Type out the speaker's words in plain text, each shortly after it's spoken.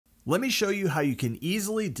Let me show you how you can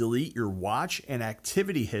easily delete your watch and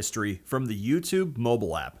activity history from the YouTube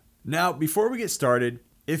mobile app. Now, before we get started,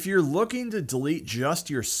 if you're looking to delete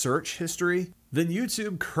just your search history, then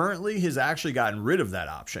YouTube currently has actually gotten rid of that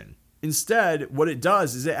option. Instead, what it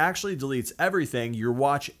does is it actually deletes everything, your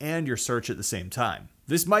watch and your search at the same time.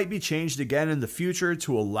 This might be changed again in the future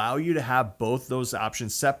to allow you to have both those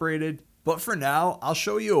options separated, but for now, I'll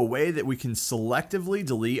show you a way that we can selectively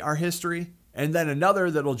delete our history, and then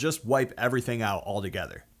another that'll just wipe everything out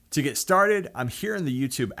altogether. To get started, I'm here in the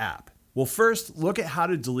YouTube app. We'll first look at how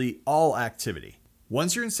to delete all activity.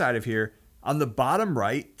 Once you're inside of here, on the bottom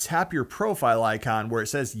right, tap your profile icon where it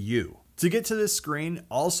says You. To get to this screen,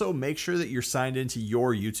 also make sure that you're signed into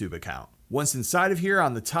your YouTube account. Once inside of here,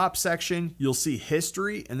 on the top section, you'll see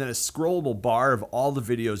history and then a scrollable bar of all the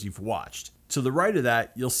videos you've watched. To the right of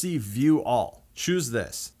that, you'll see View All. Choose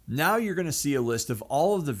this. Now you're going to see a list of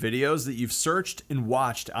all of the videos that you've searched and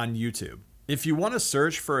watched on YouTube. If you want to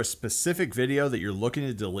search for a specific video that you're looking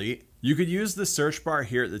to delete, you could use the search bar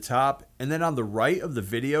here at the top, and then on the right of the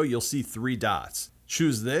video, you'll see 3 dots.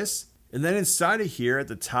 Choose this, and then inside of here at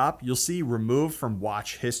the top, you'll see Remove from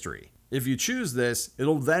Watch History. If you choose this,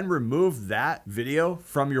 it'll then remove that video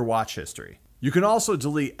from your watch history. You can also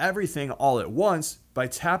delete everything all at once by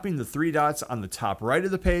tapping the 3 dots on the top right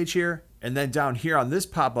of the page here, and then down here on this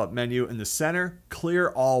pop-up menu in the center, Clear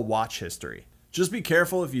All Watch History. Just be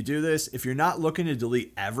careful if you do this. If you're not looking to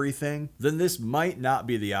delete everything, then this might not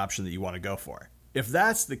be the option that you want to go for. If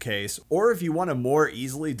that's the case, or if you want to more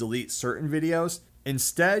easily delete certain videos,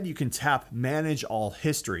 instead, you can tap Manage All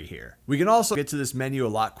History here. We can also get to this menu a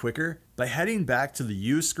lot quicker by heading back to the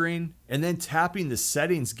U screen and then tapping the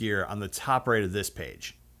settings gear on the top right of this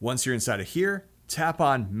page. Once you're inside of here, tap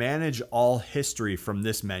on Manage All History from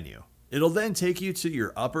this menu. It'll then take you to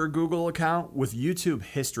your upper Google account with YouTube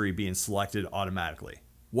history being selected automatically.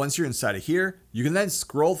 Once you're inside of here, you can then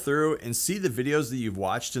scroll through and see the videos that you've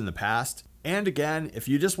watched in the past. And again, if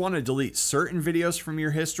you just want to delete certain videos from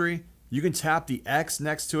your history, you can tap the X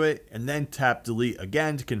next to it and then tap delete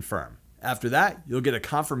again to confirm. After that, you'll get a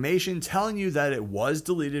confirmation telling you that it was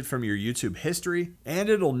deleted from your YouTube history and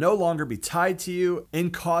it'll no longer be tied to you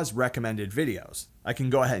and cause recommended videos. I can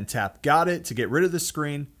go ahead and tap Got It to get rid of the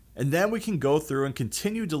screen, and then we can go through and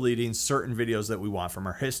continue deleting certain videos that we want from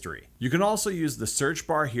our history. You can also use the search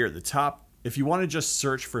bar here at the top if you want to just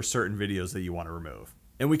search for certain videos that you want to remove.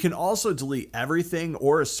 And we can also delete everything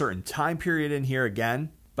or a certain time period in here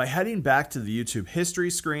again by heading back to the YouTube history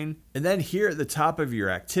screen, and then here at the top of your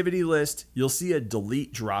activity list, you'll see a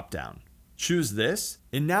delete dropdown. Choose this,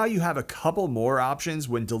 and now you have a couple more options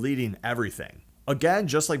when deleting everything. Again,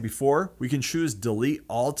 just like before, we can choose delete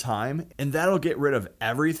all time, and that'll get rid of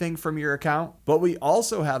everything from your account, but we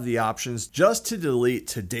also have the options just to delete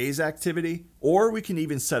today's activity, or we can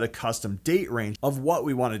even set a custom date range of what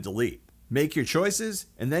we want to delete. Make your choices,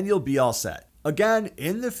 and then you'll be all set. Again,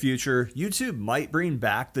 in the future, YouTube might bring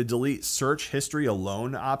back the delete search history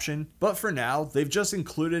alone option, but for now, they've just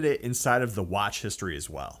included it inside of the watch history as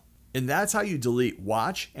well. And that's how you delete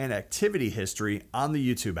watch and activity history on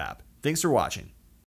the YouTube app. Thanks for watching.